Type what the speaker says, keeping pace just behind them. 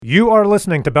You are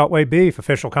listening to Beltway Beef,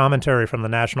 official commentary from the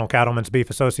National Cattlemen's Beef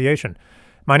Association.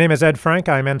 My name is Ed Frank.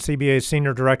 I'm NCBA's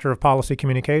Senior Director of Policy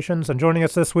Communications, and joining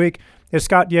us this week is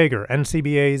Scott Yeager,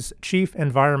 NCBA's Chief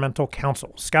Environmental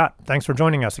Counsel. Scott, thanks for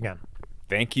joining us again.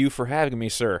 Thank you for having me,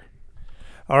 sir.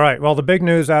 All right, well, the big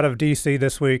news out of D.C.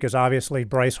 this week is obviously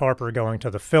Bryce Harper going to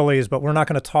the Phillies, but we're not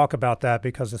going to talk about that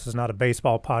because this is not a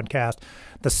baseball podcast.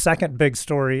 The second big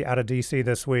story out of D.C.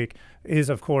 this week is,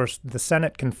 of course, the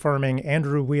Senate confirming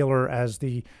Andrew Wheeler as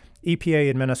the EPA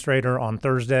administrator on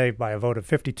Thursday by a vote of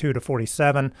 52 to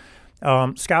 47.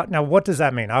 Scott, now what does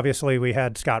that mean? Obviously, we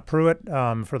had Scott Pruitt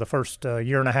for the first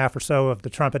year and a half or so of the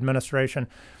Trump administration.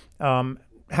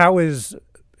 How is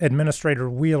Administrator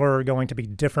Wheeler going to be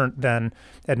different than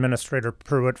Administrator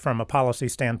Pruitt from a policy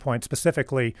standpoint,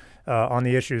 specifically on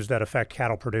the issues that affect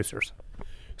cattle producers?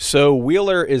 So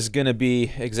Wheeler is going to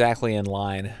be exactly in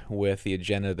line with the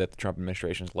agenda that the Trump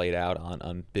administration has laid out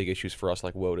on big issues for us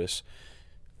like WOTUS,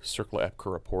 Circular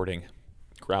EPCA reporting,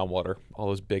 groundwater, all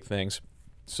those big things.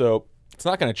 So it's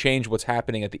not going to change what's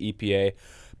happening at the EPA,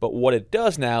 but what it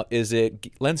does now is it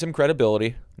lends him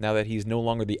credibility. Now that he's no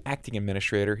longer the acting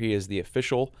administrator, he is the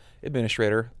official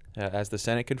administrator, as the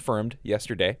Senate confirmed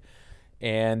yesterday,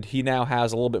 and he now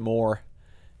has a little bit more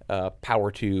power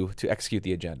to execute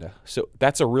the agenda. So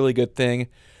that's a really good thing.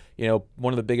 You know,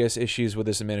 one of the biggest issues with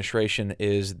this administration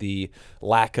is the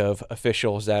lack of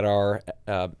officials that are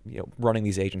running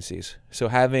these agencies. So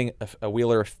having a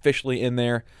Wheeler officially in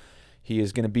there, he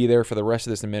is going to be there for the rest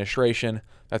of this administration.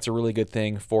 That's a really good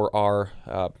thing for our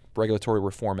regulatory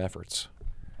reform efforts.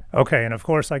 Okay, and of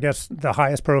course, I guess the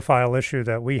highest profile issue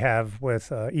that we have with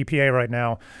EPA right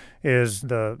now is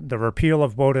the repeal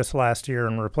of WOTUS last year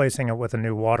and replacing it with a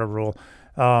new water rule.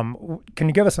 Can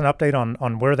you give us an update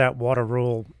on where that water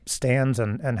rule stands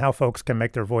and how folks can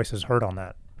make their voices heard on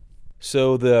that?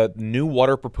 So the new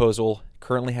water proposal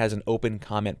currently has an open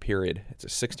comment period. It's a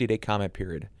 60-day comment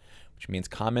period, which means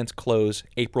comments close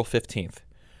April 15th.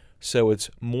 So it's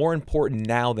more important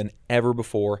now than ever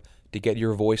before to get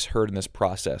your voice heard in this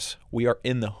process. We are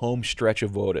in the home stretch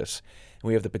of WOTUS, and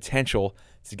we have the potential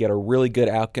to get a really good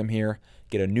outcome here,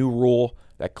 get a new rule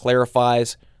that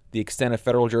clarifies the extent of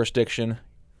federal jurisdiction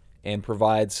and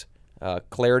provides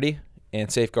clarity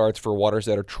and safeguards for waters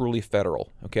that are truly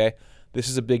federal, okay? This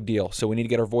is a big deal, so we need to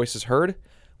get our voices heard.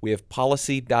 We have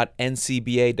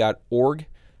policy.ncba.org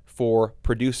for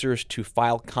producers to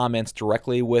file comments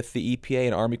directly with the EPA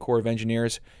and Army Corps of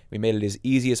Engineers. We made it as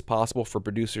easy as possible for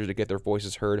producers to get their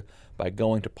voices heard by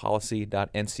going to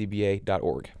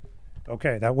policy.ncba.org.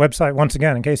 Okay, that website, once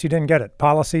again, in case you didn't get it,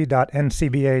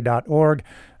 policy.ncba.org.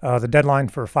 The deadline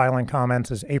for filing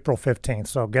comments is April 15th,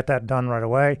 so get that done right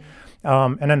away.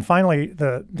 And then finally,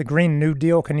 the Green New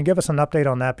Deal, can you give us an update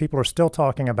on that? People are still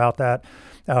talking about that.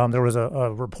 There was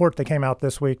a report that came out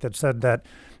this week that said that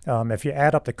if you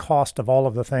add up the cost of all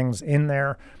of the things in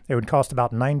there, it would cost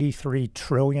about $93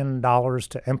 trillion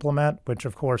to implement, which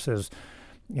of course is,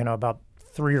 about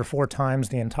 3 or 4 times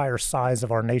the entire size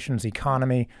of our nation's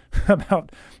economy,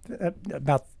 about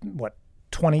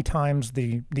 20 times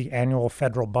the annual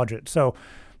federal budget. So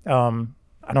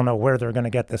I don't know where they're going to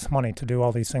get this money to do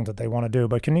all these things that they want to do.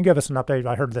 But can you give us an update?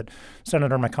 I heard that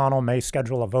Senator McConnell may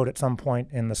schedule a vote at some point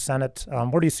in the Senate.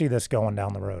 Where do you see this going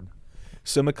down the road?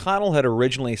 So McConnell had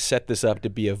originally set this up to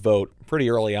be a vote pretty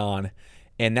early on,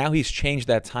 and now he's changed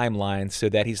that timeline so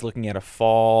that he's looking at a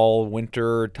fall,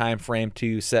 winter timeframe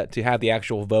to have the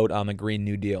actual vote on the Green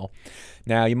New Deal.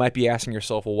 Now, you might be asking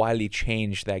yourself, well, why did he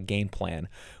change that game plan?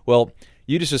 Well,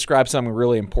 you just described something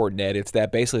really important, Ed. It's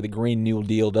that basically the Green New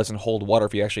Deal doesn't hold water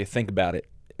if you actually think about it.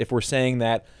 If we're saying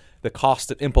that the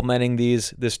cost of implementing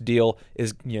this deal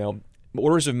is,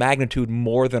 orders of magnitude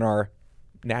more than our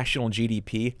national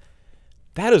GDP,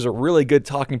 that is a really good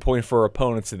talking point for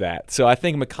opponents of that. So I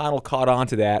think McConnell caught on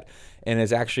to that and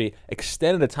has actually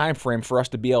extended the time frame for us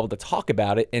to be able to talk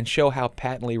about it and show how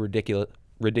patently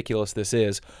ridiculous this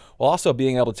is, while also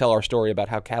being able to tell our story about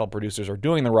how cattle producers are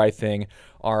doing the right thing,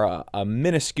 are a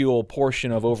minuscule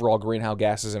portion of overall greenhouse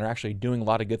gases, and are actually doing a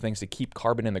lot of good things to keep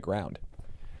carbon in the ground.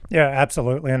 Yeah,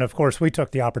 absolutely. And of course, we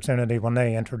took the opportunity when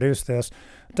they introduced this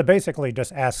to basically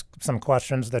just ask some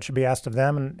questions that should be asked of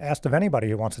them and asked of anybody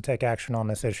who wants to take action on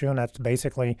this issue. And that's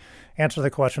basically answer the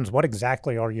questions: what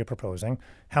exactly are you proposing?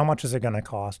 How much is it going to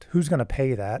cost? Who's going to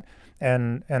pay that?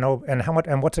 And how much?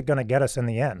 And what's it going to get us in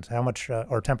the end? How much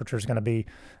our temperature is going to be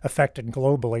affected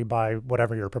globally by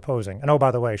whatever you're proposing? And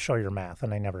by the way, show your math,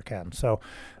 and they never can. So,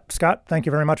 Scott, thank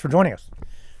you very much for joining us.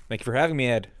 Thank you for having me,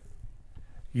 Ed.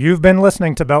 You've been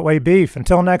listening to Beltway Beef.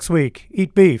 Until next week,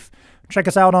 eat beef. Check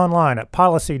us out online at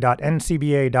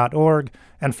policy.ncba.org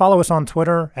and follow us on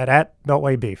Twitter at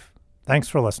 @BeltwayBeef. Thanks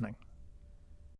for listening.